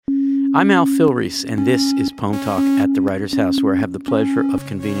I'm Al Filreis, and this is Poem Talk at the Writer's House, where I have the pleasure of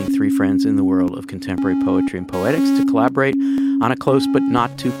convening three friends in the world of contemporary poetry and poetics to collaborate on a close but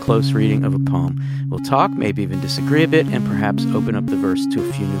not too close reading of a poem. We'll talk, maybe even disagree a bit, and perhaps open up the verse to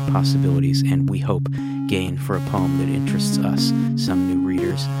a few new possibilities, and we hope gain for a poem that interests us, some new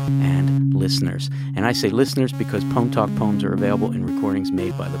readers and listeners. And I say listeners because Poem Talk poems are available in recordings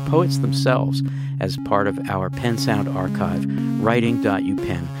made by the poets themselves as part of our Pen Sound archive,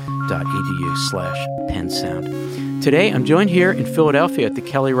 writing.upenn.edu/pensound. Today, I'm joined here in Philadelphia at the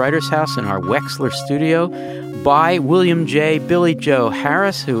Kelly Writers House in our Wexler studio by William J. Billy Joe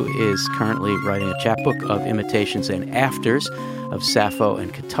Harris, who is currently writing a chapbook of imitations and afters of Sappho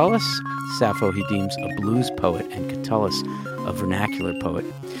and Catullus. Sappho he deems a blues poet and Catullus a vernacular poet,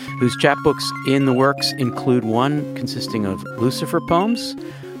 whose chapbooks in the works include one consisting of Lucifer poems,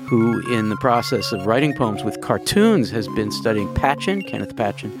 who in the process of writing poems with cartoons has been studying Patchen, Kenneth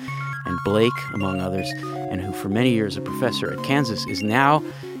Patchen, and Blake, among others, and who for many years a professor at Kansas is now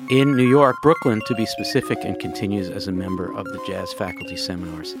in New York, Brooklyn to be specific, and continues as a member of the jazz faculty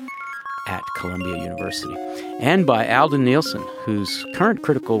seminars at Columbia University. And by Alden Nielsen, whose current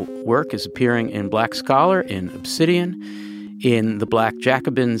critical work is appearing in Black Scholar, in Obsidian, in the Black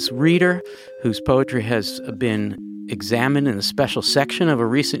Jacobin's Reader, whose poetry has been examined in a special section of a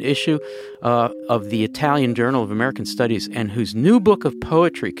recent issue of the Italian Journal of American Studies, and whose new book of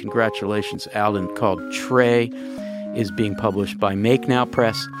poetry, congratulations, Alden, called Tray, is being published by Make Now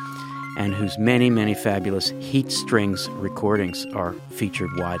Press, and whose many, many fabulous Heat Strings recordings are featured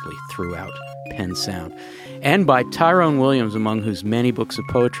widely throughout Pen Sound. And by Tyrone Williams, among whose many books of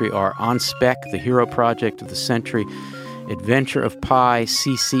poetry are On Spec, The Hero Project of the Century, Adventure of Pi,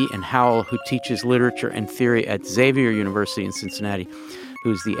 C.C. and Howell, who teaches literature and theory at Xavier University in Cincinnati,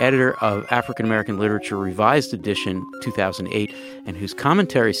 who is the editor of African American Literature Revised Edition 2008, and whose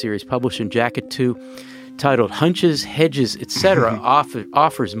commentary series published in Jacket 2, titled Hunches, Hedges, etc.,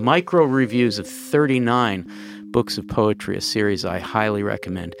 offers micro-reviews of 39 books of poetry, a series I highly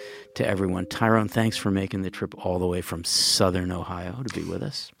recommend to everyone. Tyrone, thanks for making the trip all the way from Southern Ohio to be with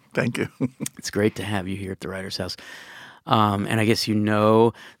us. Thank you. It's great to have you here at the Writers' House. And I guess you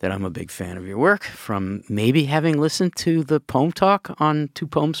know that I'm a big fan of your work from maybe having listened to the Poem Talk on two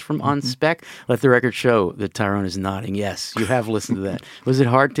poems from On Spec. Let the record show that Tyrone is nodding. Yes, you have listened to that. Was it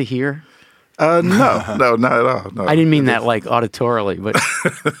hard to hear? No, not at all. No. I didn't mean that like auditorily, but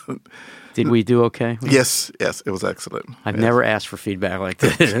did we do okay? Yes, it was excellent. I've never asked for feedback like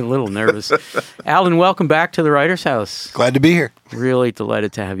that. I'm a little nervous. Alden, welcome back to the Writers' House. Glad to be here. Really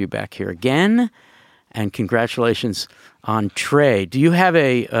delighted to have you back here again, and congratulations on Tray. Do you have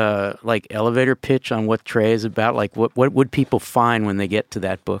a elevator pitch on what Tray is about? Like what would people find when they get to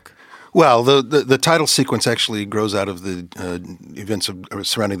that book? Well, the title sequence actually grows out of the events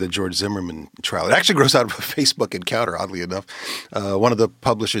surrounding the George Zimmerman trial. It actually grows out of a Facebook encounter, oddly enough. One of the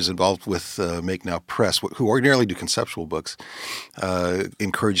publishers involved with Make Now Press, who ordinarily do conceptual books,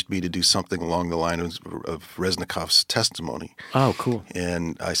 encouraged me to do something along the line of Reznikov's testimony. Oh, cool.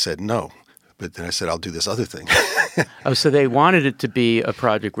 And I said no. But then I said, I'll do this other thing. Oh, so they wanted it to be a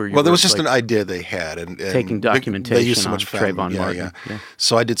project where you Well, there was just an idea they had. And taking documentation they used so on much Trayvon Martin. Yeah.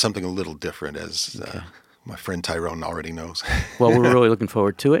 So I did something a little different, as my friend Tyrone already knows. Well, we're really looking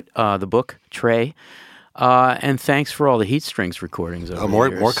forward to it, the book, Tray. And thanks for all the Heat Strings recordings over the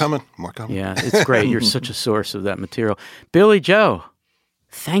years. More coming. Yeah, it's great. You're such a source of that material. Billy Joe,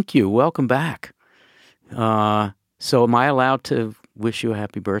 thank you. Welcome back. So am I allowed to wish you a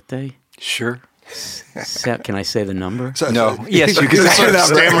happy birthday? Sure. Can I say the number? No. Yes, you can say without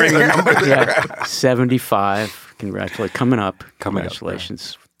stammering the number. Yeah, 75. Congratulations. Coming up.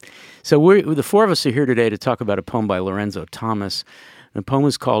 Congratulations. So the four of us are here today to talk about a poem by Lorenzo Thomas. The poem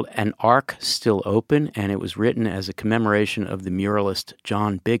is called An Arc Still Open, and it was written as a commemoration of the muralist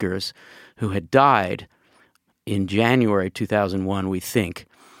John Biggers, who had died in January 2001, we think.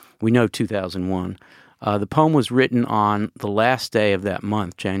 We know 2001. The poem was written on the last day of that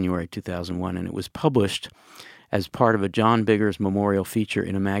month, January 2001, and it was published as part of a John Biggers memorial feature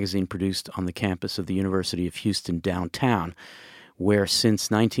in a magazine produced on the campus of the University of Houston downtown, where since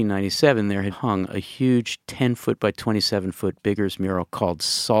 1997 there had hung a huge 10-foot by 27-foot Biggers mural called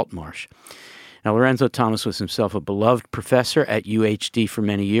Saltmarsh. Now, Lorenzo Thomas was himself a beloved professor at UHD for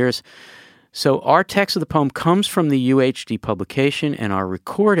many years. So our text of the poem comes from the UHD publication, and our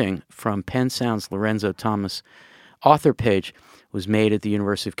recording from Pen Sound's Lorenzo Thomas author page was made at the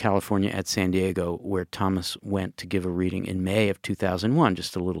University of California at San Diego, where Thomas went to give a reading in May of 2001,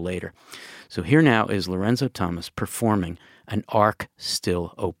 just a little later. So here now is Lorenzo Thomas performing An Arc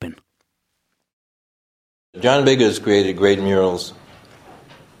Still Open. John Biggers created great murals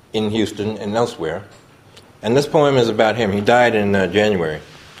in Houston and elsewhere. And this poem is about him. He died in January.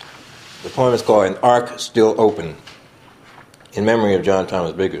 The poem is called An Ark Still Open, in memory of John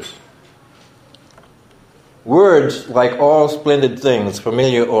Thomas Biggers. Words, like all splendid things,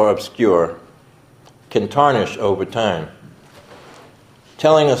 familiar or obscure, can tarnish over time.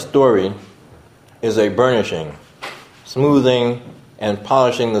 Telling a story is a burnishing, smoothing and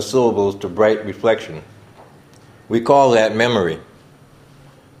polishing the syllables to bright reflection. We call that memory.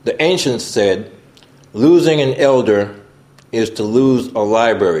 The ancients said, losing an elder is to lose a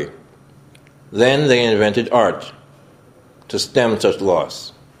library. Then they invented art to stem such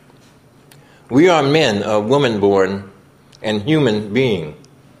loss. We are men of woman-born and human being.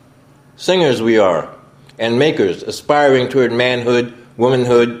 Singers we are, and makers aspiring toward manhood,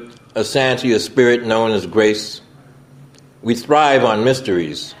 womanhood, a sanity of spirit known as grace. We thrive on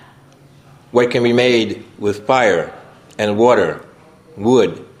mysteries, what can be made with fire and water,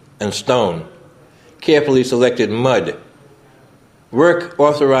 wood and stone, carefully selected mud. Work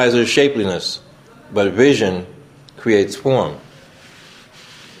authorizes shapeliness, but vision creates form.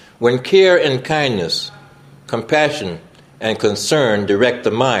 When care and kindness, compassion and concern direct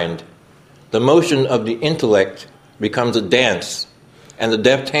the mind, the motion of the intellect becomes a dance, and the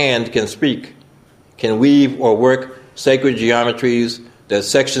deft hand can speak, can weave or work sacred geometries that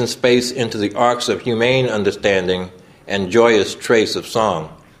section space into the arcs of humane understanding and joyous trace of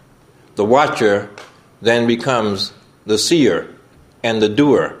song. The watcher then becomes the seer and the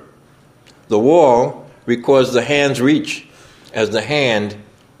doer. The wall records the hand's reach as the hand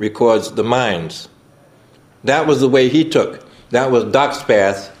records the mind's. That was the way he took. That was Doc's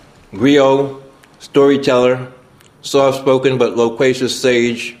path. Griot, storyteller, soft-spoken but loquacious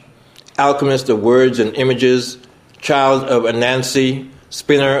sage, alchemist of words and images, child of Anansi,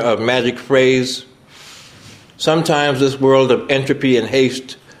 spinner of magic phrase. Sometimes this world of entropy and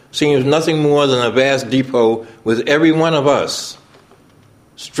haste seems nothing more than a vast depot with every one of us,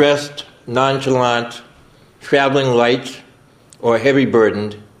 stressed, nonchalant, traveling light or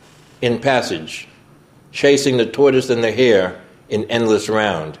heavy-burdened, in passage, chasing the tortoise and the hare in endless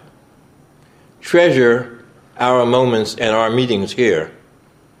round. Treasure our moments and our meetings here.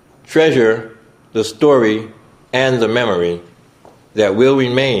 Treasure the story and the memory that will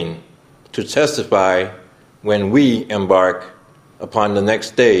remain to testify when we embark upon the next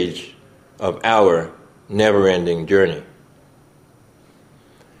stage of our never-ending journey.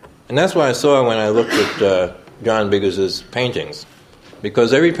 And that's what I saw when I looked at John Biggers' paintings,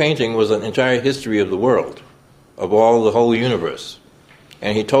 because every painting was an entire history of the world, of the whole universe.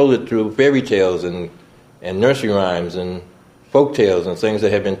 And he told it through fairy tales and nursery rhymes and folk tales and things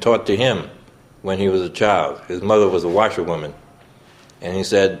that had been taught to him when he was a child. His mother was a washerwoman. And he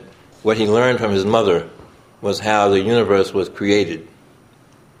said what he learned from his mother was how the universe was created.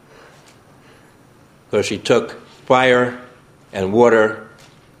 So she took fire and water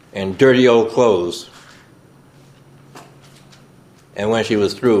and dirty old clothes, and when she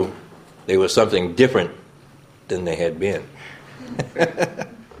was through, they were something different than they had been.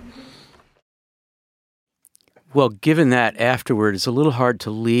 Well, given that afterward, it's a little hard to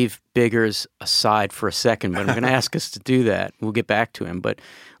leave Biggers aside for a second, but I'm going to ask us to do that. We'll get back to him. But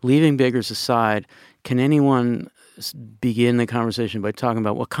leaving Biggers aside, can anyone begin the conversation by talking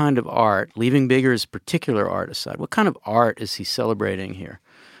about what kind of art, leaving Biggers' particular art aside, what kind of art is he celebrating here?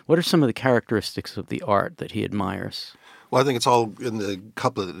 What are some of the characteristics of the art that he admires? Well, I think it's all in the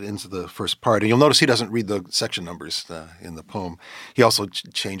couplet into the first part. And you'll notice he doesn't read the section numbers in the poem. He also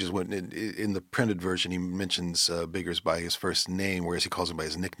changes when in the printed version he mentions Biggers by his first name, whereas he calls him by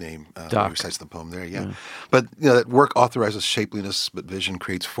his nickname when he recites the poem there. Yeah. But that work authorizes shapeliness, but vision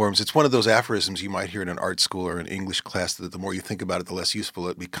creates forms. It's one of those aphorisms you might hear in an art school or an English class that the more you think about it, the less useful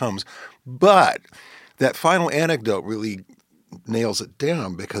it becomes. But that final anecdote really nails it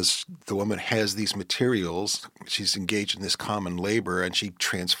down, because the woman has these materials, she's engaged in this common labor, and she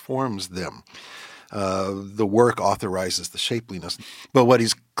transforms them. The work authorizes the shapeliness. But what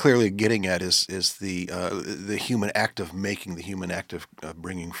he's clearly getting at is the human act of making, the human act of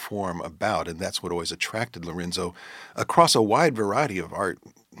bringing form about, and that's what always attracted Lorenzo across a wide variety of art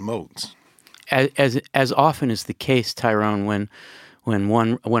modes. As often is the case, Tyrone, when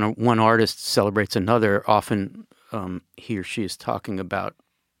one artist celebrates another, often he or she is talking about,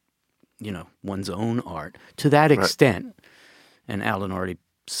 one's own art. To that extent, and Alan already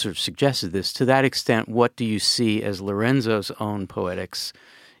sort of suggested this, to that extent, what do you see as Lorenzo's own poetics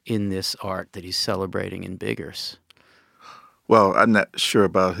in this art that he's celebrating in Biggers? Well, I'm not sure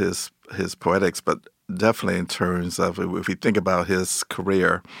about his poetics, but definitely in terms of, if we think about his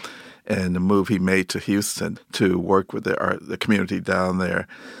career and the move he made to Houston to work with the community down there.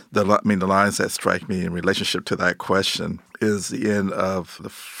 The lines that strike me in relationship to that question is the end of the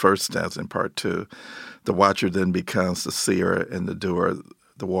first stanza in part 2. The watcher then becomes the seer and the doer.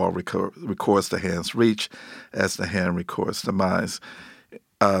 The wall records the hand's reach as the hand records the mind's.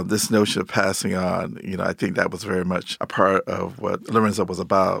 This notion of passing on, I think that was very much a part of what Lorenzo was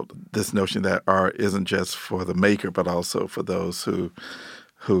about. This notion that art isn't just for the maker, but also for those who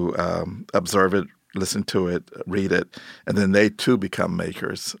observe it, listen to it, read it, and then they too become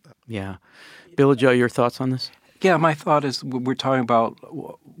makers. Yeah. Billy Joe, your thoughts on this? Yeah, my thought is we're talking about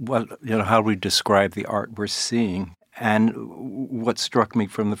how we describe the art we're seeing. And what struck me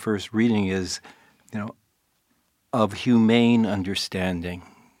from the first reading is, of humane understanding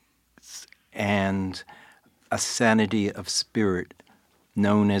and a sanity of spirit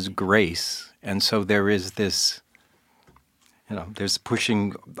known as grace. And so there is this, there's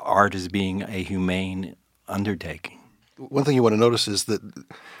pushing art as being a humane undertaking. One thing you want to notice is that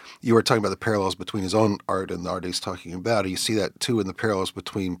you were talking about the parallels between his own art and the art he's talking about. You see that, too, in the parallels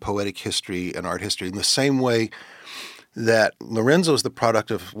between poetic history and art history. In the same way that Lorenzo is the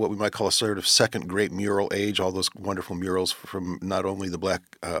product of what we might call a sort of second great mural age, all those wonderful murals from not only the Black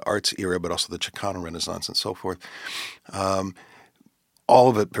arts era, but also the Chicano Renaissance and so forth. All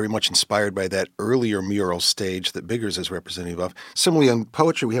of it very much inspired by that earlier mural stage that Biggers is representative of. Similarly, in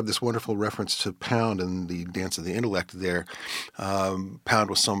poetry, we have this wonderful reference to Pound and the Dance of the Intellect there. Pound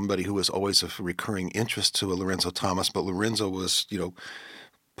was somebody who was always of recurring interest to Lorenzo Thomas, but Lorenzo was,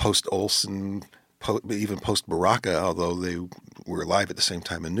 post-Olson, even post-Baraka, although they were alive at the same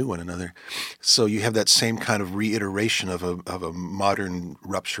time and knew one another. So you have that same kind of reiteration of a modern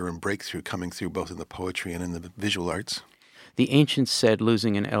rupture and breakthrough coming through both in the poetry and in the visual arts. The ancients said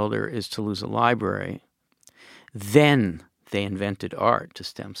losing an elder is to lose a library. Then they invented art to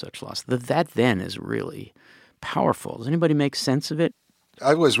stem such loss. That then is really powerful. Does anybody make sense of it?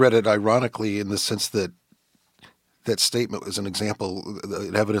 I always read it ironically in the sense that that statement was an example,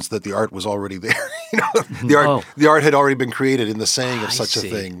 evidence that the art was already there. The art had already been created in the saying of such a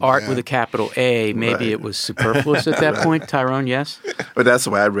thing. Art with a capital A. Maybe it was superfluous at that point. Tyrone, yes? But that's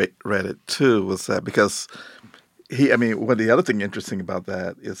the way I read it too. Was that because the other thing interesting about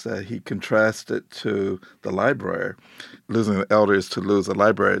that is that he contrasted to the library. Losing an elder is to lose a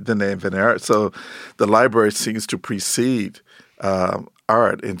library. Then they invented art. So the library seems to precede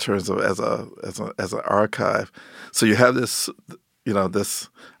art in terms of as an archive. So you have this, this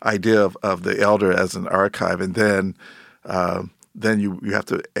idea of the elder as an archive, and then you have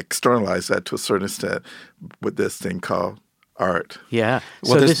to externalize that to a certain extent with this thing called art. Yeah.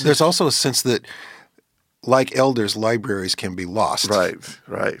 Well, there's also a sense that, like elders, libraries can be lost.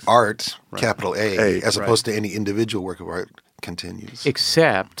 Right. Art, capital A, as opposed to any individual work of art, continues.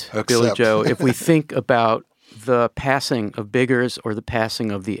 Except, Billy Joe, if we think about the passing of Biggers or the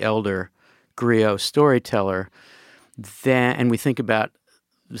passing of the elder griot storyteller, and we think about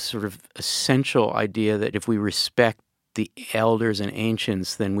the sort of essential idea that if we respect the elders and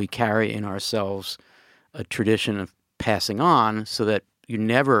ancients, then we carry in ourselves a tradition of passing on so that you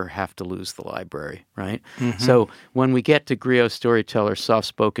never have to lose the library, right? Mm-hmm. So when we get to griot storyteller,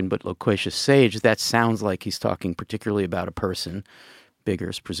 soft-spoken but loquacious sage, that sounds like he's talking particularly about a person.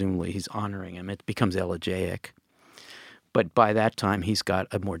 Biggers, presumably, he's honoring him. It becomes elegiac. But by that time, he's got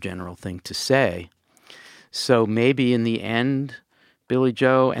a more general thing to say. So maybe in the end, Billy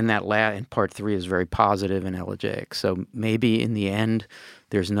Joe, and that in part 3 is very positive and elegiac. So maybe in the end,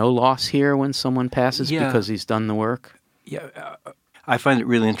 there's no loss here when someone passes because he's done the work. Yeah, I find it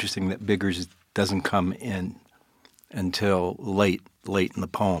really interesting that Biggers doesn't come in until late in the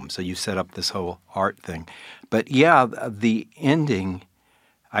poem. So you set up this whole art thing. But yeah, the ending,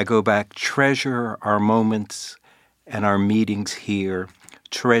 I go back, treasure our moments and our meetings here,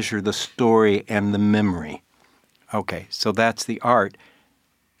 treasure the story and the memory. Okay, so that's the art.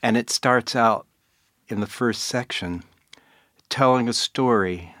 And it starts out in the first section telling a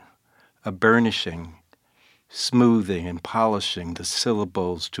story, a burnishing, smoothing and polishing the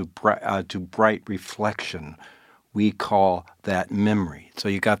syllables to bright reflection. We call that memory. So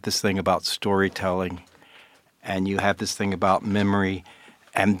you got this thing about storytelling, and you have this thing about memory,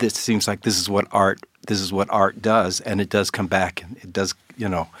 and this seems like this is what art does, and it does come back, and it does,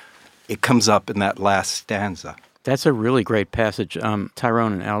 it comes up in that last stanza. That's a really great passage.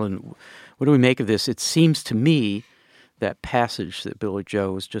 Tyrone and Alan, what do we make of this? It seems to me that passage that Billy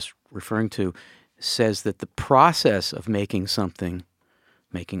Joe was just referring to says that the process of making something,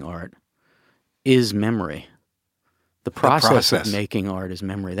 making art, is memory. The process of making art is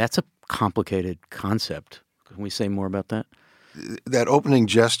memory. That's a complicated concept. Can we say more about that? that opening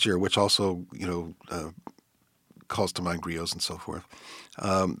gesture, which also, calls to mind griots and so forth,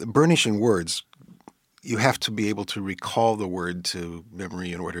 burnishing words, you have to be able to recall the word to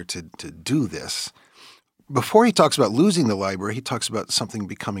memory in order to do this. Before he talks about losing the library, he talks about something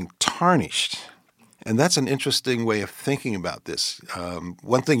becoming tarnished. And that's an interesting way of thinking about this.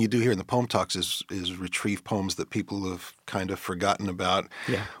 One thing you do here in the Poem Talks is retrieve poems that people have kind of forgotten about,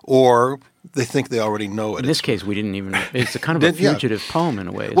 or they think they already know it. In this case, we didn't even – it's a kind of a fugitive poem in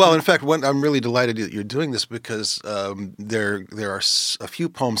a way. Well, in fact, I'm really delighted that you're doing this because there are a few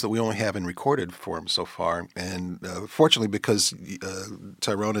poems that we only have in recorded form so far. And fortunately, because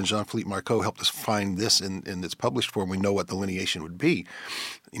Tyrone and Jean-Philippe Marceau helped us find this in its published form, we know what the lineation would be.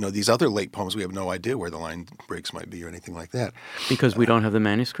 These other late poems, we have no idea where the line breaks might be or anything like that. Because we don't have the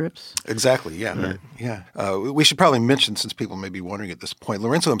manuscripts? Exactly, yeah. We should probably mention, since people may be wondering at this point,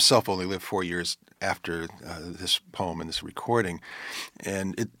 Lorenzo himself only lived 4 years after this poem and this recording.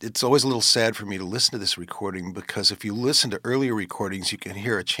 And it's always a little sad for me to listen to this recording because if you listen to earlier recordings, you can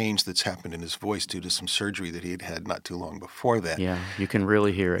hear a change that's happened in his voice due to some surgery that he had had not too long before that. Yeah, you can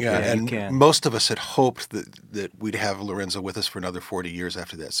really hear it. Yeah, and most of us had hoped that we'd have Lorenzo with us for another 40 years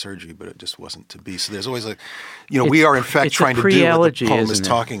after that surgery, but it just wasn't to be. So there's always we are in fact trying to do what the poem is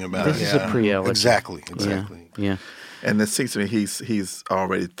talking about. This is a pre-elegy. Exactly. Yeah. And it seems to me he's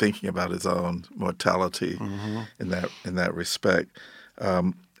already thinking about his own mortality in that respect.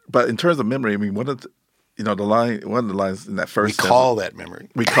 But in terms of memory, I mean, one of the lines in that first we call that memory.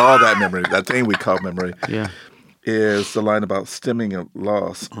 We call that memory. That thing we call memory. Yeah. Is the line about stemming a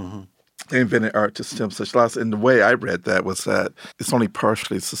loss. Invented art to stem such loss. And the way I read that was that it's only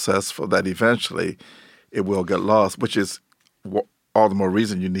partially successful, that eventually it will get lost, which is all the more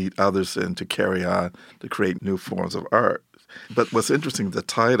reason you need others in to carry on to create new forms of art. But what's interesting, the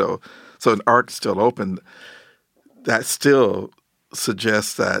title, so an art still open, that still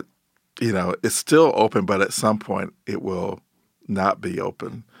suggests that, it's still open, but at some point it will not be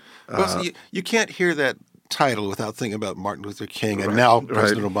open. Well, so you can't hear that title without thinking about Martin Luther King and now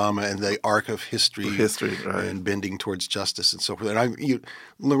President Obama and the arc of history and bending towards justice and so forth. And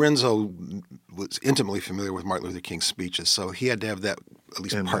Lorenzo was intimately familiar with Martin Luther King's speeches, so he had to have that at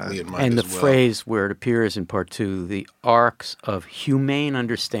least partly in mind and as the well. phrase where it appears in part 2, the arcs of humane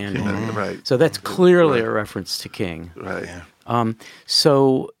understanding. Right. So that's clearly a reference to King. Right. Yeah.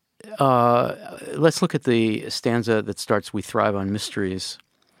 So let's look at the stanza that starts, "We thrive on mysteries."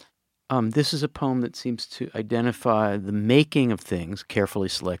 This is a poem that seems to identify the making of things, carefully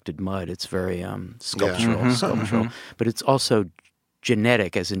selected mud. It's very sculptural, but it's also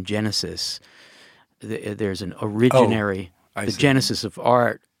genetic, as in Genesis. There's an originary, the genesis of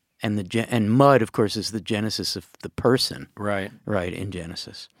art, and mud, of course, is the genesis of the person. Right, in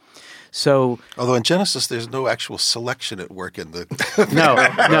Genesis. So, although in Genesis there's no actual selection at work in the no,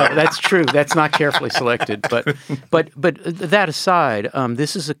 that's true. That's not carefully selected. But that aside,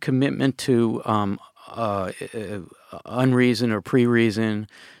 this is a commitment to unreason or pre-reason,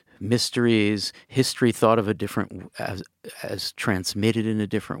 mysteries, history thought of a different as transmitted in a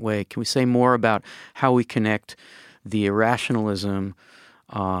different way. Can we say more about how we connect the irrationalism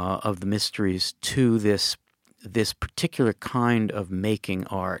of the mysteries to this particular kind of making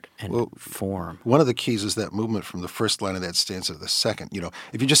art and form? One of the keys is that movement from the first line of that stanza to the second.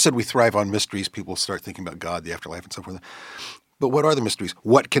 If you just said we thrive on mysteries, people start thinking about God, the afterlife, and so forth. But what are the mysteries?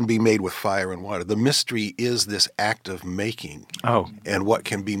 What can be made with fire and water? The mystery is this act of making and what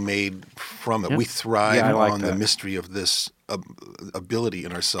can be made from it. Yep. We thrive on the mystery of this ability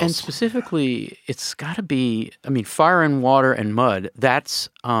in ourselves. And specifically, it's got to be, fire and water and mud, that's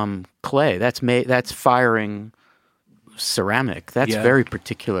clay. That's firing ceramic. That's very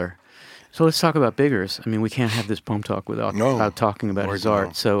particular. So let's talk about Biggers. We can't have this poem talk without talking about his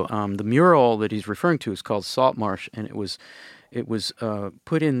art. So the mural that he's referring to is called Saltmarsh, and it was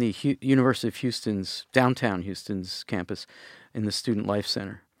put in the University of Houston's, downtown Houston's campus in the Student Life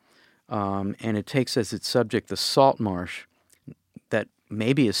Center. And it takes as its subject the salt marsh that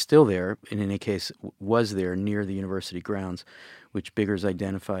maybe is still there, in any case was there near the university grounds, which Biggers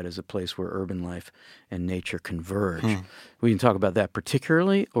identified as a place where urban life and nature converge. We can talk about that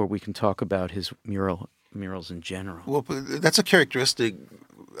particularly, or we can talk about his murals in general. Well, that's a characteristic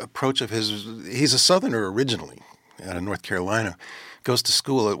approach of his. He's a Southerner originally, out of North Carolina, goes to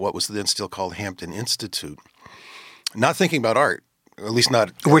school at what was then still called Hampton Institute, not thinking about art, or at least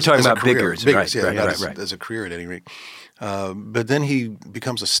not. We're talking about Biggers, right, as a career at any rate. But then he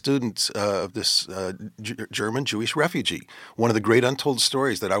becomes a student of this German Jewish refugee. One of the great untold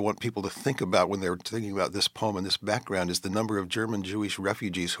stories that I want people to think about when they're thinking about this poem and this background is the number of German Jewish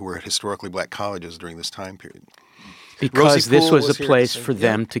refugees who were at historically black colleges during this time period. Because this Poole was a here place to say- for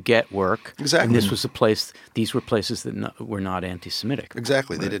them to get work. Exactly. And this was a place, these were places that were not anti-Semitic.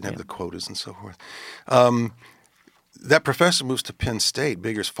 Exactly. They didn't have the quotas and so forth. That professor moves to Penn State.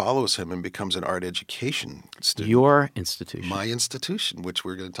 Biggers follows him and becomes an art education student. Your institution. My institution, which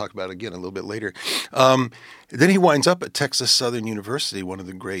we're going to talk about again a little bit later. Then he winds up at Texas Southern University, one of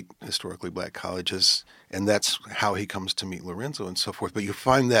the great historically black colleges, and that's how he comes to meet Lorenzo and so forth. But you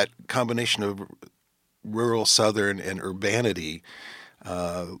find that combination of rural Southern and urbanity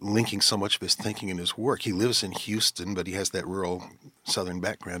linking so much of his thinking and his work. He lives in Houston, but he has that rural Southern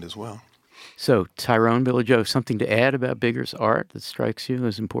background as well. So, Tyrone, Billy Joe, something to add about Biggers' art that strikes you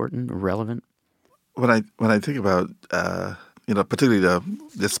as important or relevant? When I think about particularly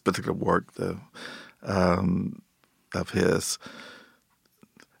this particular work of his,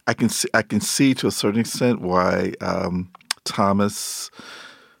 I can see to a certain extent why Thomas,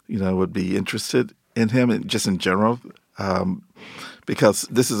 would be interested in him, and just in general, because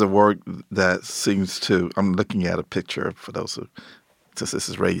this is a work that seems to. I'm looking at a picture for those who. Since this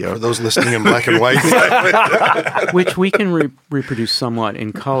is radio. For those listening in black and white. Which we can reproduce somewhat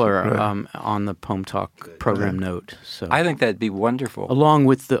in color on the Poem Talk program note. So I think that'd be wonderful. Along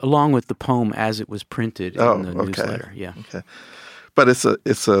with the poem as it was printed in the newsletter. Yeah. Okay. But it's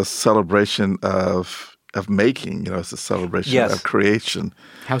a celebration of making. It's a celebration of creation.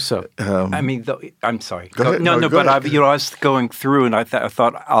 How so? I'm sorry. Go ahead. But I was going through, and I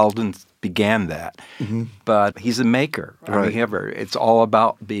thought Alden began that. Mm-hmm. But he's a maker. Right. It's all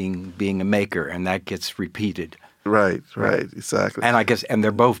about being a maker, and that gets repeated. Right, exactly. And I guess, and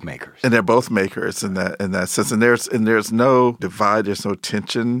they're both makers. And they're both makers in that sense. And there's no divide. There's no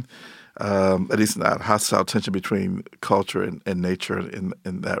tension. At least not hostile tension between culture and nature in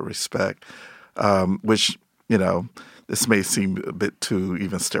that respect. Which this may seem a bit too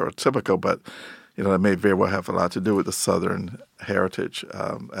even stereotypical, but it may very well have a lot to do with the Southern heritage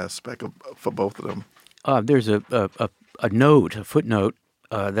aspect for both of them. There's a footnote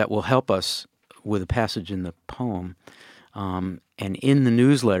that will help us with a passage in the poem, and in the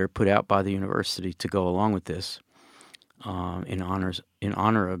newsletter put out by the university to go along with this, in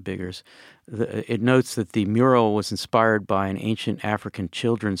honor of Biggers. It notes that the mural was inspired by an ancient African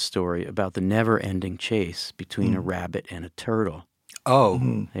children's story about the never-ending chase between a rabbit and a turtle.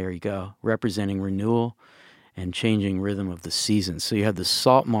 Oh. There you go. Representing renewal and changing rhythm of the seasons. So you have the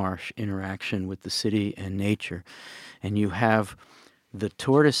salt marsh interaction with the city and nature, and you have the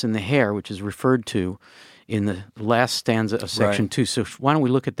tortoise and the hare, which is referred to in the last stanza of Section 2. So why don't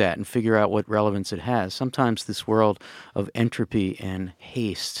we look at that and figure out what relevance it has? Sometimes this world of entropy and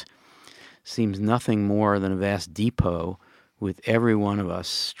haste seems nothing more than a vast depot with every one of us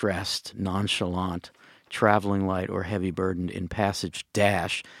stressed, nonchalant, traveling light or heavy burdened in passage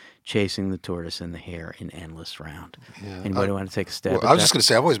dash, chasing the tortoise and the hare in endless round. Yeah. Anybody want to take a stab at that? I was just going to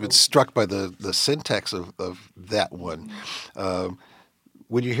say, I've always been struck by the syntax of that one.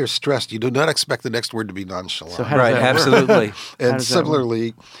 When you hear stressed, you do not expect the next word to be nonchalant. So how does that absolutely. work? And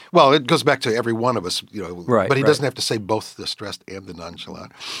similarly, well, it goes back to every one of us, but he doesn't have to say both the stressed and the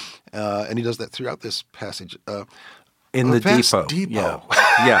nonchalant. And he does that throughout this passage. In the depot. Yeah.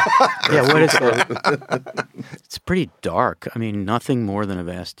 What is that? It's pretty dark. I mean, nothing more than a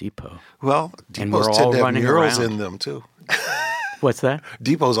vast depot. Well, depots tend to have murals in them, too. What's that?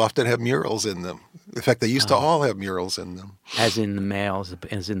 Depots often have murals in them. In fact, they used to all have murals in them. As in the mail,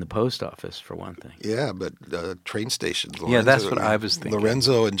 as in the post office, for one thing. Yeah, but train stations. Lorenzo, that's what I was thinking.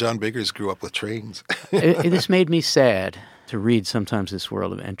 Lorenzo and John Biggers grew up with trains. This made me sad to read. Sometimes this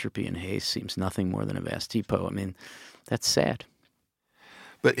world of entropy and haste seems nothing more than a vast depot. I mean, that's sad.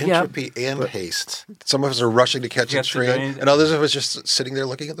 But entropy and haste. Some of us are rushing to catch a train, and others of us just sitting there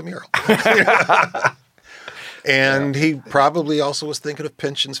looking at the mural. And he probably also was thinking of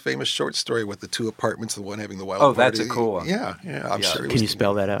Pynchon's famous short story with the two apartments, the one having the wild party. That's a cool one. Yeah, I'm sure. Can you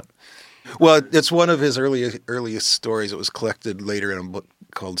spell that out? Well, it's one of his earliest stories. It was collected later in a book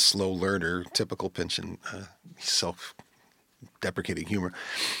called Slow Learner, typical Pynchon self-deprecating humor.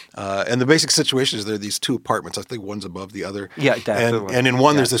 And the basic situation is there are these two apartments. I think one's above the other. Yeah, definitely. And in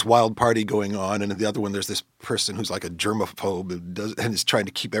one there's this wild party going on, and in the other one there's this person who's like a germaphobe and is trying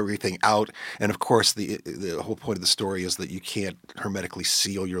to keep everything out. And of course, the whole point of the story is that you can't hermetically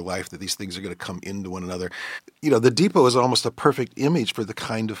seal your life, that these things are going to come into one another. The depot is almost a perfect image for the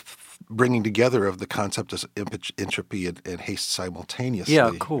kind of bringing together of the concept of entropy and haste simultaneously.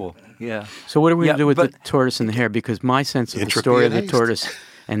 Yeah, cool. Yeah. So what are we going to do with the tortoise and the hare? Because my sense of the story of the tortoise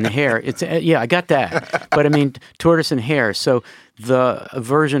and the hare, it's I got that. But I mean, tortoise and hare. So the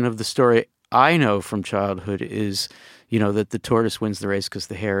version of the story I know from childhood is, that the tortoise wins the race because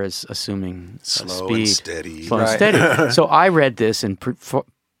the hare is assuming Slow speed. and steady. Slow and steady. So I read this, and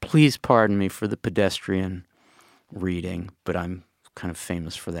please pardon me for the pedestrian reading, but I'm kind of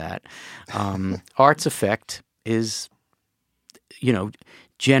famous for that. Art's effect is,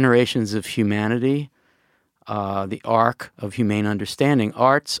 generations of humanity, the arc of humane understanding.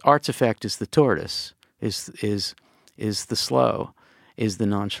 Art's effect is the tortoise, is the slow, is the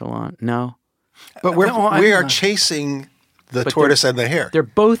nonchalant. No. But we are chasing the tortoise and the hare. They're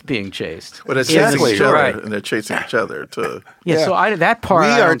both being chased. But they're chasing each other, Right. and they're chasing each other too. Yeah. So that part.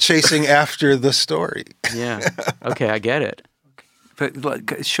 We are chasing after the story. Yeah. Okay, I get it.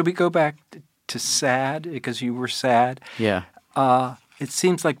 But should we go back to sad, because you were sad? Yeah. It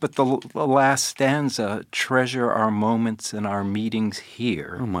seems like, but the last stanza, treasure our moments and our meetings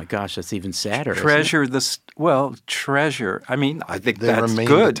here. Oh my gosh, that's even sadder. Treasure treasure. I mean, I think They that's remain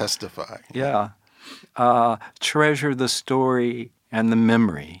good. to testify. Yeah. Treasure the story and the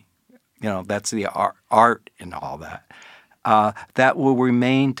memory. That's the art and all that. That will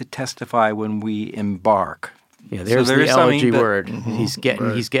remain to testify when we embark. Yeah, there's So the elegy something that- word. He's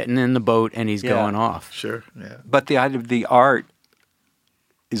getting in the boat and he's going off. Sure. Yeah. But the art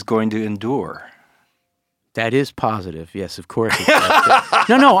is going to endure. That is positive. Yes, of course. It's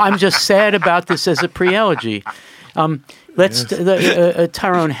positive. No, I'm just sad about this as a pre-elegy.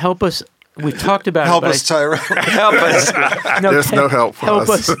 Tyrone, help us. We've talked about Help it. us, Tyrone. Help us. There's no help for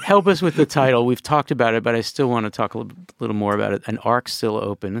us. Help us with the title. We've talked about it, but I still want to talk a little more about it. An Arc Still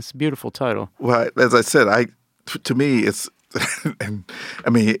Open. It's a beautiful title. Well, as I said, to me, it's, and I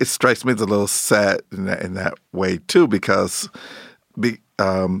mean, it strikes me as a little sad in that way too, because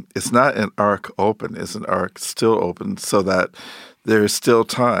it's not an arc open; it's an arc still open, so that there is still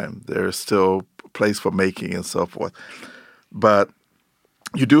time, there is still place for making and so forth. But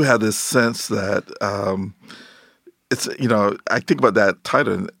you do have this sense that it's, I think about that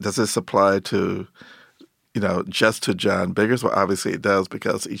title. Does this apply to, just to John Biggers? Well, obviously it does,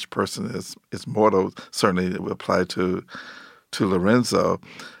 because each person is mortal. Certainly it would apply to Lorenzo.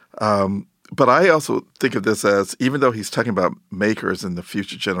 But I also think of this as, even though he's talking about makers and the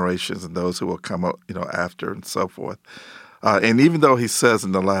future generations and those who will come up, after and so forth, and even though he says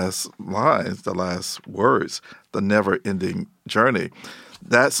in the last lines, the last words, the never-ending journey,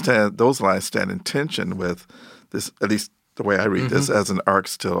 those lines stand in tension with this, at least the way I read this, as an arc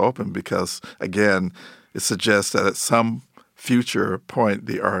still open, because, again, it suggests that at some future point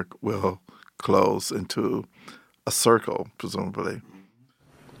the arc will close into a circle, presumably.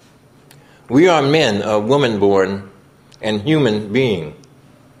 We are men of woman-born and human being.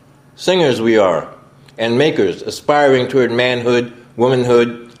 Singers we are, and makers aspiring toward manhood,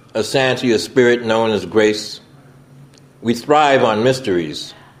 womanhood, a sanity of spirit known as grace. We thrive on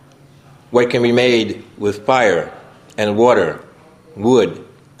mysteries, what can be made with fire and water, wood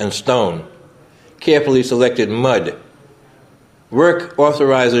and stone, carefully selected mud. Work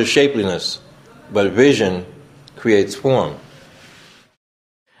authorizes shapeliness, but vision creates form.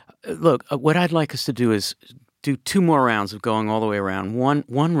 Look, what I'd like us to do is do two more rounds of going all the way around.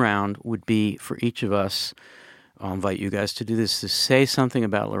 One round would be for each of us. I'll invite you guys to do this, to say something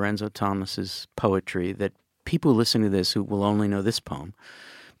about Lorenzo Thomas's poetry that people listening to this who will only know this poem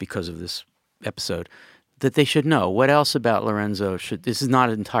because of this episode, that they should know. What else about Lorenzo this is not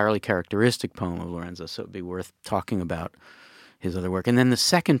an entirely characteristic poem of Lorenzo, so it'd be worth talking about his other work. And then the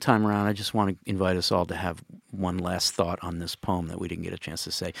second time around, I just want to invite us all to have one last thought on this poem that we didn't get a chance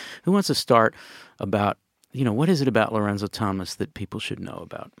to say. Who wants to start about, what is it about Lorenzo Thomas that people should know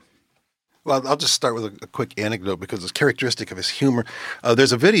about? Well, I'll just start with a quick anecdote because it's characteristic of his humor.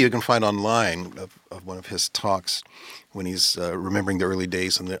 There's a video you can find online of one of his talks when he's remembering the early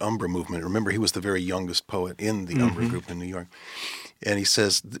days in the Umbra movement. Remember, he was the very youngest poet in the Umbra group in New York. And he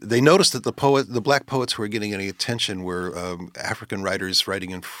says they noticed that the black poets who were getting any attention were African writers writing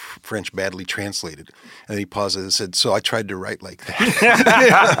in French badly translated. And he paused and said, "So I tried to write like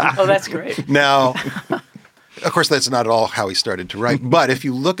that." Oh, that's great. Now, of course, that's not at all how he started to write. But if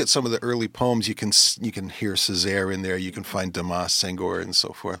you look at some of the early poems, you can hear Césaire in there. You can find Damas, Senghor, and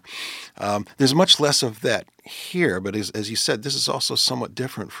so forth. There's much less of that here. But as you said, this is also somewhat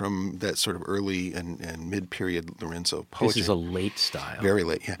different from that sort of early and mid-period Lorenzo poetry. This is a late style. Very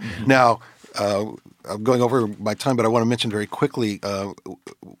late, yeah. Mm-hmm. Now, I'm going over my time, but I want to mention very quickly,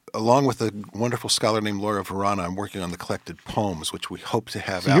 along with a wonderful scholar named Laura Verana, I'm working on the collected poems, which we hope to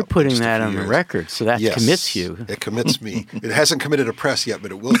have out. So you're putting in just a that few on the years. record, so that Yes, commits you. It commits me. It hasn't committed a press yet,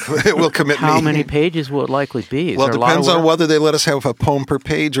 but it will commit me. How many pages will it likely be? Is Well, it there a lot of depends on work? whether they let us have a poem per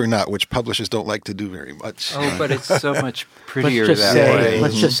page or not, which publishers don't like to do very much. Oh, but it's so much prettier Let's just that say, way.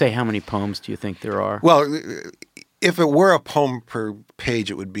 let's just say how many poems do you think there are? Well, if it were a poem per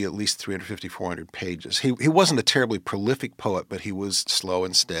page, it would be at least 350, 400 pages. He wasn't a terribly prolific poet, but he was slow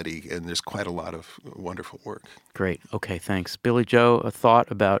and steady, and there's quite a lot of wonderful work. Great. Okay, thanks. Billy Joe, a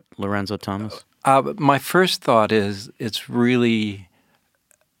thought about Lorenzo Thomas? My first thought is it's really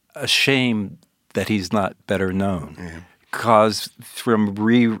a shame that he's not better known. Because from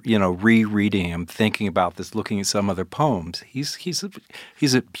rereading him, thinking about this, looking at some other poems, he's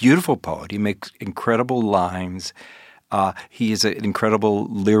a beautiful poet. He makes incredible lines. He has an incredible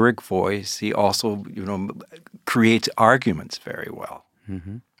lyric voice. He also, creates arguments very well.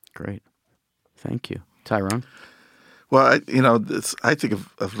 Mm-hmm. Great. Thank you. Tyrone? Well, I think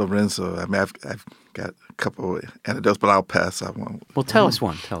of Lorenzo. I mean, I've got a couple of anecdotes, but I'll pass. I won't. Well, tell us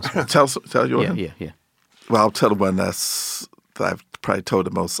one. Tell us one. Tell you one? Yeah. Well, I'll tell the one that I've probably told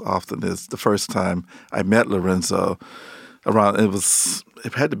the most often is the first time I met Lorenzo around,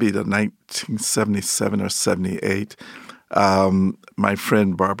 it had to be the 1977 or 78. My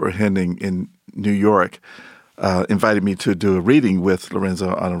friend Barbara Henning in New York invited me to do a reading with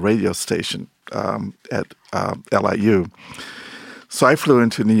Lorenzo on a radio station at LIU. So I flew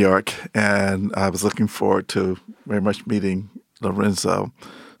into New York, and I was looking forward to very much meeting Lorenzo.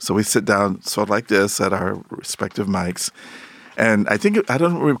 So we sit down sort of like this at our respective mics. And I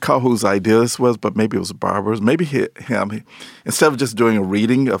don't recall whose idea this was, but maybe it was Barbara's, maybe him. Instead of just doing a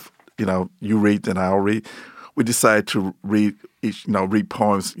reading of, you read, then I'll read, we decided to read read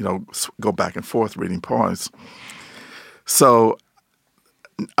poems, go back and forth reading poems. So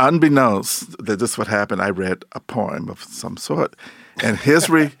unbeknownst that this would happen, I read a poem of some sort. And his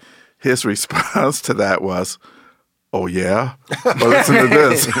response to that was, "Oh, yeah? Well, listen to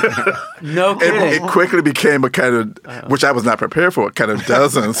this." No kidding. It quickly became a kind of, which I was not prepared for, kind of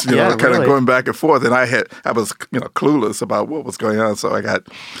dozens, kind really. of going back and forth. And I was clueless about what was going on, so I got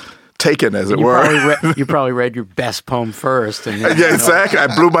taken, as it were. You probably read your best poem first. And then, Yeah, exactly. I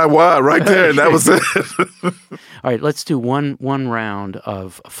blew my wad right there, and that was it. All right, let's do one round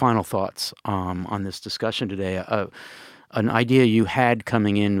of final thoughts on this discussion today. An idea you had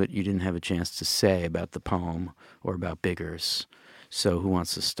coming in but you didn't have a chance to say about the poem or about Biggers. So who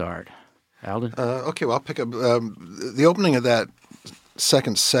wants to start? Alden? Okay, well, I'll pick up. The opening of that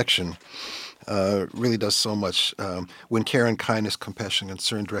second section really does so much. When care and kindness, compassion,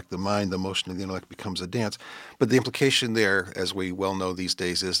 concern direct the mind, the motion of the intellect becomes a dance. But the implication there, as we well know these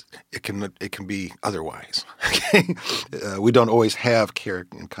days, is it can be otherwise. Okay? We don't always have care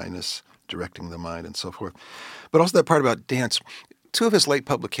and kindness directing the mind and so forth. But also that part about dance. Two of his late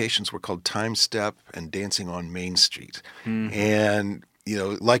publications were called Time Step and Dancing on Main Street. Mm-hmm. And,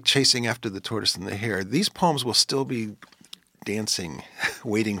 like Chasing After the Tortoise and the Hare, these poems will still be dancing,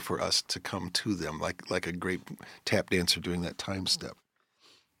 waiting for us to come to them, like a great tap dancer doing that time step.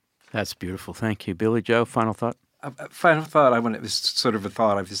 That's beautiful. Thank you. Billy Joe, final thought? Final thought, it was sort of a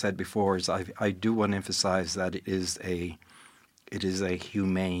thought I've said before, is I do want to emphasize that it is a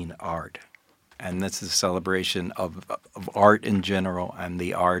humane art. And that's a celebration of art in general and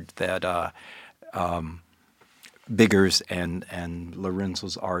the art that Biggers and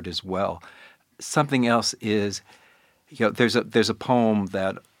Lorenzo's art as well. Something else is, there's a poem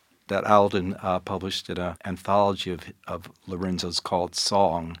that Alden published in an anthology of Lorenzo's called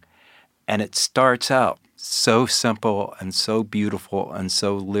Song, and it starts out so simple and so beautiful and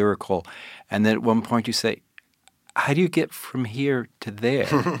so lyrical, and then at one point you say, how do you get from here to there?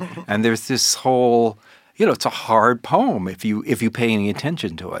 And there's this whole, it's a hard poem if you pay any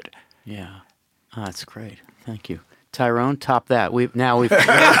attention to it. Yeah, that's great. Thank you, Tyrone. Top that. We've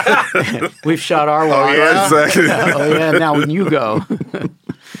we've shot our wad. Oh yeah, exactly. Oh yeah. Now when you go.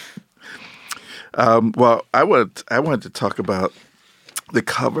 Well, I wanted to talk about the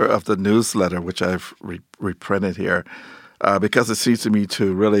cover of the newsletter, which I've reprinted here, because it seems to me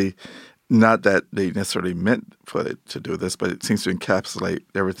to really. Not that they necessarily meant for it to do this, but it seems to encapsulate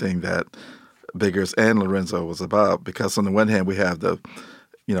everything that Biggers and Lorenzo was about. Because on the one hand, we have the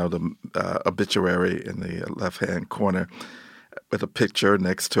obituary in the left-hand corner with a picture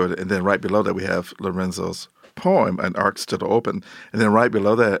next to it, and then right below that we have Lorenzo's poem, An Ark Still Open, and then right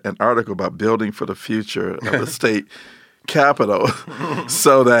below that, an article about building for the future of the state capital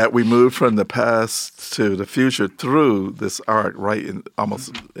so that we move from the past to the future through this art right in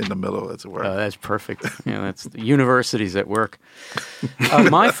almost in the middle, as it were. That's perfect. That's the universities at work.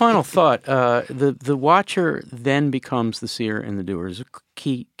 My final thought, the watcher then becomes the seer and the doer is a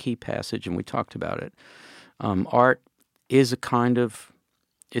key passage, and we talked about it. Art is a kind of,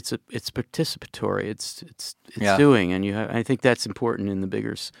 it's participatory, it's doing, and I think that's important in the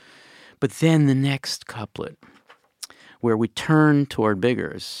Biggers. But then the next couplet, where we turn toward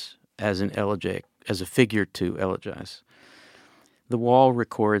Biggers as a figure to elegize. The wall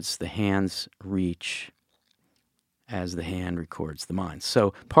records the hand's reach as the hand records the mind.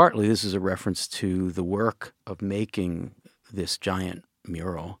 So partly this is a reference to the work of making this giant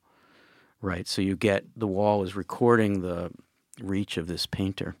mural, right? So you get the wall is recording the reach of this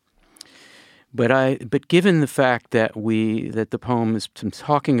painter. But given the fact that the poem is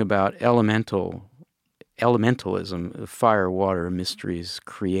talking about elementalism, fire, water, mysteries,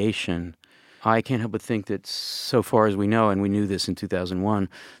 creation, I can't help but think that so far as we know, and we knew this in 2001,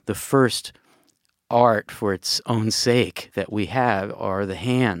 the first art for its own sake that we have are the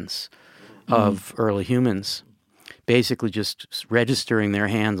hands of early humans, basically just registering their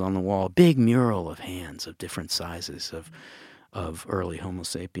hands on the wall, a big mural of hands of different sizes of early Homo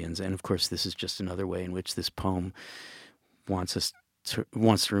sapiens. And of course, this is just another way in which this poem wants to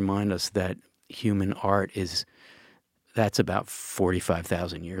remind us that human art that's about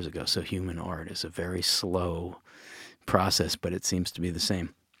 45,000 years ago. So human art is a very slow process, but it seems to be the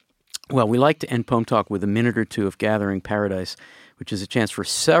same. Well, we like to end Poem Talk with a minute or two of Gathering Paradise, which is a chance for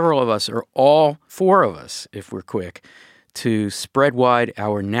several of us, or all four of us, if we're quick, to spread wide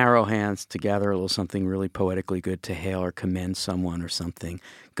our narrow hands to gather a little something really poetically good to hail or commend someone or something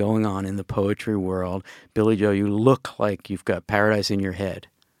going on in the poetry world. Billy Joe, you look like you've got paradise in your head.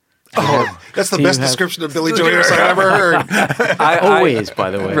 That's the best description of Billy Joe Harris I've ever heard. Always,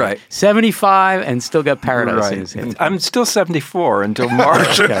 by the way. Right. 75 and still got paradise in his head. I'm still 74 until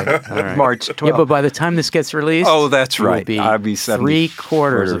March. Okay. All right. March 12th. Yeah, but by the time this gets released, that's right. I'll be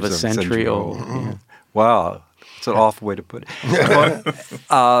 3/4 of a century old. Yeah. Wow. It's an awful way to put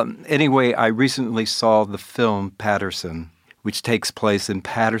it. Anyway, I recently saw the film Paterson, which takes place in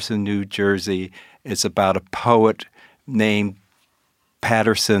Paterson, New Jersey. It's about a poet named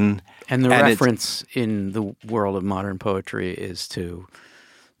Paterson. And the reference in the world of modern poetry is to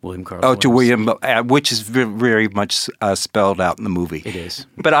William Carlos Williams. To William, which is very much spelled out in the movie. It is.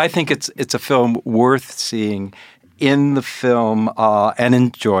 But I think it's a film worth seeing. In the film, and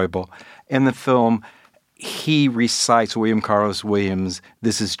enjoyable. In the film, he recites William Carlos Williams,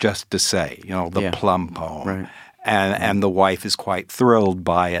 This Is Just to Say, the plum poem. Right. And the wife is quite thrilled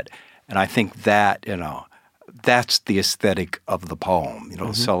by it. And I think that, that's the aesthetic of the poem,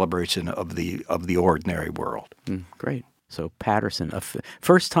 celebration of the ordinary world. Great. So Paterson,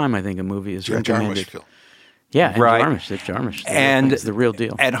 first time I think a movie is recommended. Jarmusch. Yeah, and right. Jarmusch. And it's the real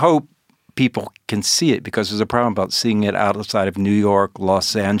deal. And hope people can see it, because there's a problem about seeing it outside of New York,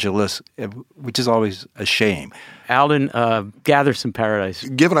 Los Angeles, which is always a shame. Alden, gather some paradise.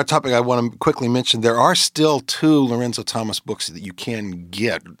 Given our topic, I want to quickly mention there are still 2 Lorenzo Thomas books that you can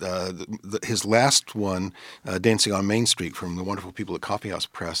get. His last one, Dancing on Main Street, from the wonderful people at Coffeehouse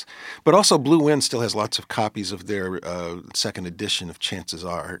Press. But also Blue Wind still has lots of copies of their second edition of Chances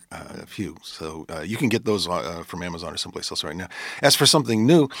Are, a few. So you can get those from Amazon or someplace else right now. As for something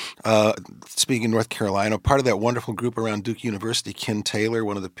new, speaking in North Carolina, part of that wonderful group around Duke University, Ken Taylor,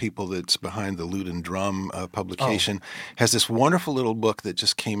 one of the people that's behind the Lute and Drum publication, has this wonderful little book that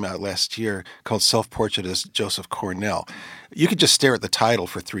just came out last year called Self-Portrait as Joseph Cornell. You could just stare at the title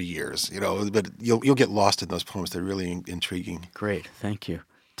for 3 years, but you'll get lost in those poems. They're really intriguing. Great, thank you.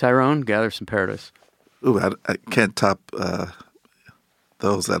 Tyrone, gather some paradise. Ooh, I can't top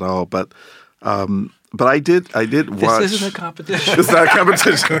those at all, but I did watch. This isn't a competition. It's not a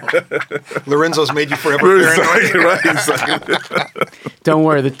competition. Lorenzo's made you forever paranoid. Right, exactly. Don't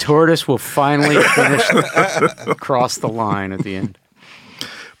worry, the tortoise will finally cross the line at the end.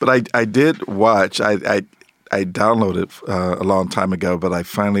 But I did watch. I downloaded a long time ago, but I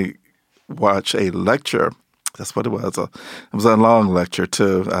finally watched a lecture. That's what it was. It was a long lecture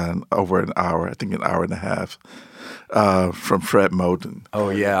too, over an hour. I think an hour and a half. From Fred Moten. Oh,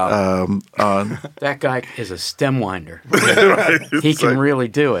 yeah. That guy is a stem winder. Right, he can really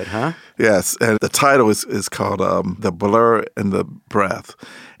do it, huh? Yes, and the title is called The Blur and the Breath,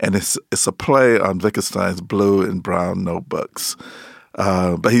 and it's a play on Wittgenstein's Blue and Brown Notebooks.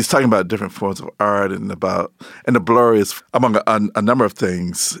 But he's talking about different forms of art and the blur is among a number of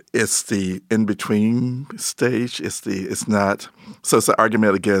things. It's the in-between stage. It's an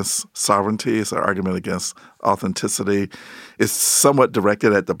argument against sovereignty. It's an argument against authenticity. It's somewhat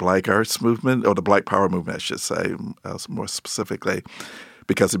directed at the Black arts movement, or the Black power movement, I should say, more specifically,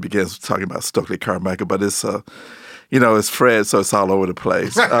 because it begins talking about Stokely Carmichael. But it's it's Fred, so it's all over the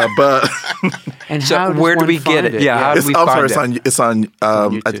place. But and so how where do we get it? Yeah, how do we find it? It's on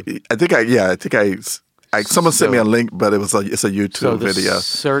YouTube. Someone sent me a link, but it's a YouTube video.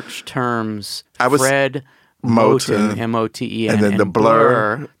 Search terms Fred Moten, M-O-T-E-N, and then the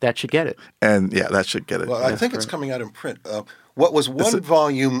blur. That should get it. And that should get it. Well, I think it's coming out in print. What was one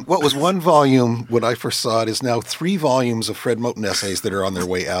volume when I first saw it is now 3 volumes of Fred Moten essays that are on their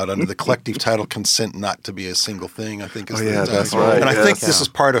way out under the collective title "Consent Not to Be a Single Thing." I think is the title. That's right. And I think this is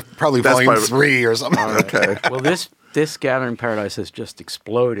part of probably volume 3 or something. Okay. Well, this Gathering Paradise has just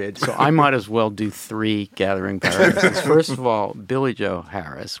exploded, so I might as well do 3 Gathering Paradises. First of all, Billie Joe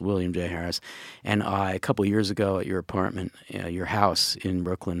Harris, William J. Harris, and I, a couple of years ago at your apartment, your house in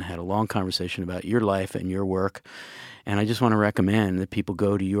Brooklyn, had a long conversation about your life and your work. And I just want to recommend that people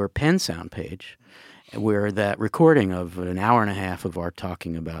go to your Penn Sound page, where that recording of an hour and a half of our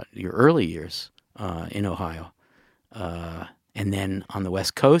talking about your early years in Ohio, and then on the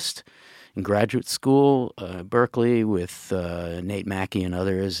West Coast, in graduate school, Berkeley, with Nate Mackey and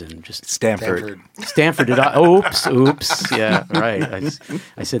others, and just Stanford. Did I? Oops. Yeah, right.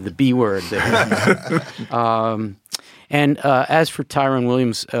 I said the B word there. And as for Tyrone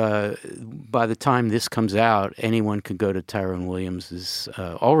Williams, by the time this comes out, anyone could go to Tyrone Williams'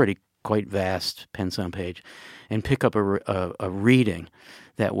 already quite vast Penn Sound page and pick up a reading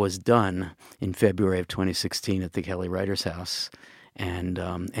that was done in February of 2016 at the Kelly Writers House, and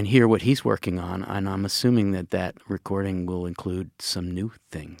hear what he's working on. And I'm assuming that recording will include some new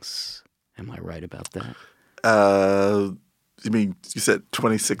things. Am I right about that? You mean you said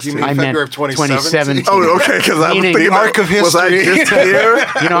 2016? You mean February of 2017? Oh, okay. Because I was thinking arc of history. Was I just here?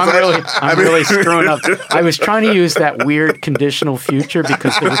 I'm really screwing up. I was trying to use that weird conditional future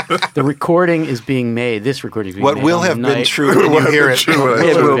because the recording is being made. This recording is being made. What will have been true when you hear it? It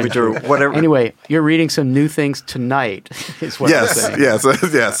will be true. Whatever. Anyway, you're reading some new things tonight. Is what I'm saying.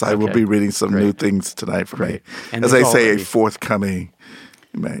 Yes. I will be reading some new things tonight for me. And as they say, a forthcoming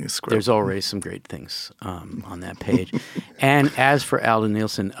manuscript. There's already some great things on that page. And as for Alden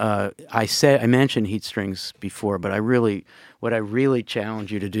Nielsen, I mentioned Heat Strings before, but what I really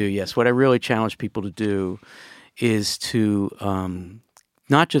challenge you to do, what I really challenge people to do is to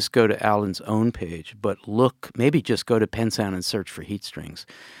not just go to Alden's own page, but maybe just go to Penn Sound and search for Heat Strings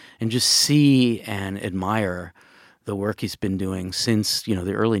and just see and admire the work he's been doing since,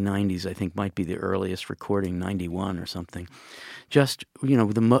 the early 90s, I think might be the earliest recording, 91 or something. Just,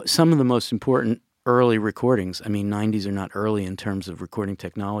 some of the most important early recordings. I mean, 90s are not early in terms of recording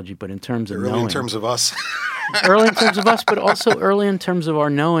technology, but in terms of knowing. Early in terms of us. Early in terms of us, but also early in terms of our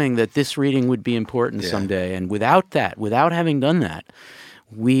knowing that this reading would be important someday. And without having done that,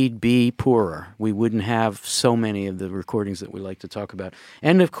 we'd be poorer. We wouldn't have so many of the recordings that we like to talk about.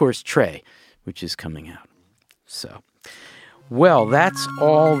 And, of course, Trey, which is coming out. So, well, that's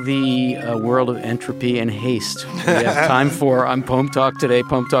all the world of entropy and haste we have time for on Poem Talk today.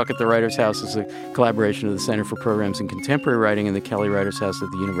 Poem Talk at the Writers House is a collaboration of the Center for Programs in Contemporary Writing and the Kelly Writers House at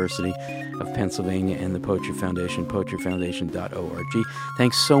the University of Pennsylvania and the Poetry Foundation, poetryfoundation.org.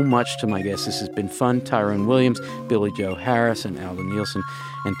 Thanks so much to my guests. This has been fun. Tyrone Williams, Billie Joe Harris, and Alden Nielsen.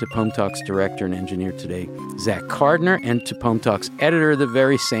 And to Poem Talk's director and engineer today, Zach Cardner, and to Poem Talk's editor, the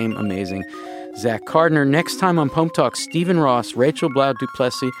very same amazing Zach Cardner. Next time on Poem Talk, Stephen Ross, Rachel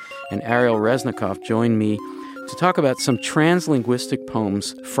Blau-Duplessis, and Ariel Resnikoff join me to talk about some translinguistic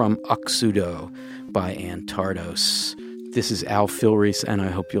poems from Uxudo by Ann Tardos. This is Al Filreis, and I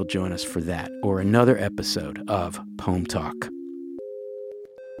hope you'll join us for that or another episode of Poem Talk.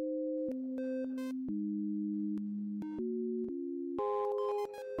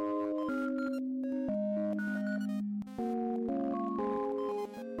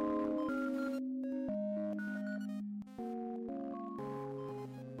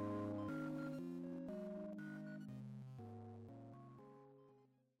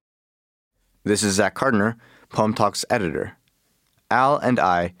 This is Zach Cardner, Poem Talk's editor. Al and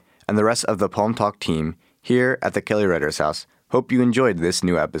I, and the rest of the Poem Talk team here at the Kelly Writers House, hope you enjoyed this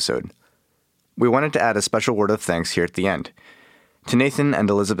new episode. We wanted to add a special word of thanks here at the end to Nathan and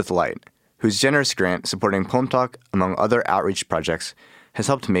Elizabeth Light, whose generous grant supporting Poem Talk, among other outreach projects, has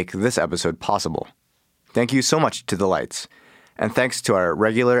helped make this episode possible. Thank you so much to the Lights, and thanks to our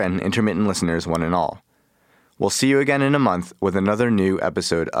regular and intermittent listeners, one and all. We'll see you again in a month with another new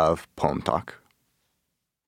episode of Poem Talk.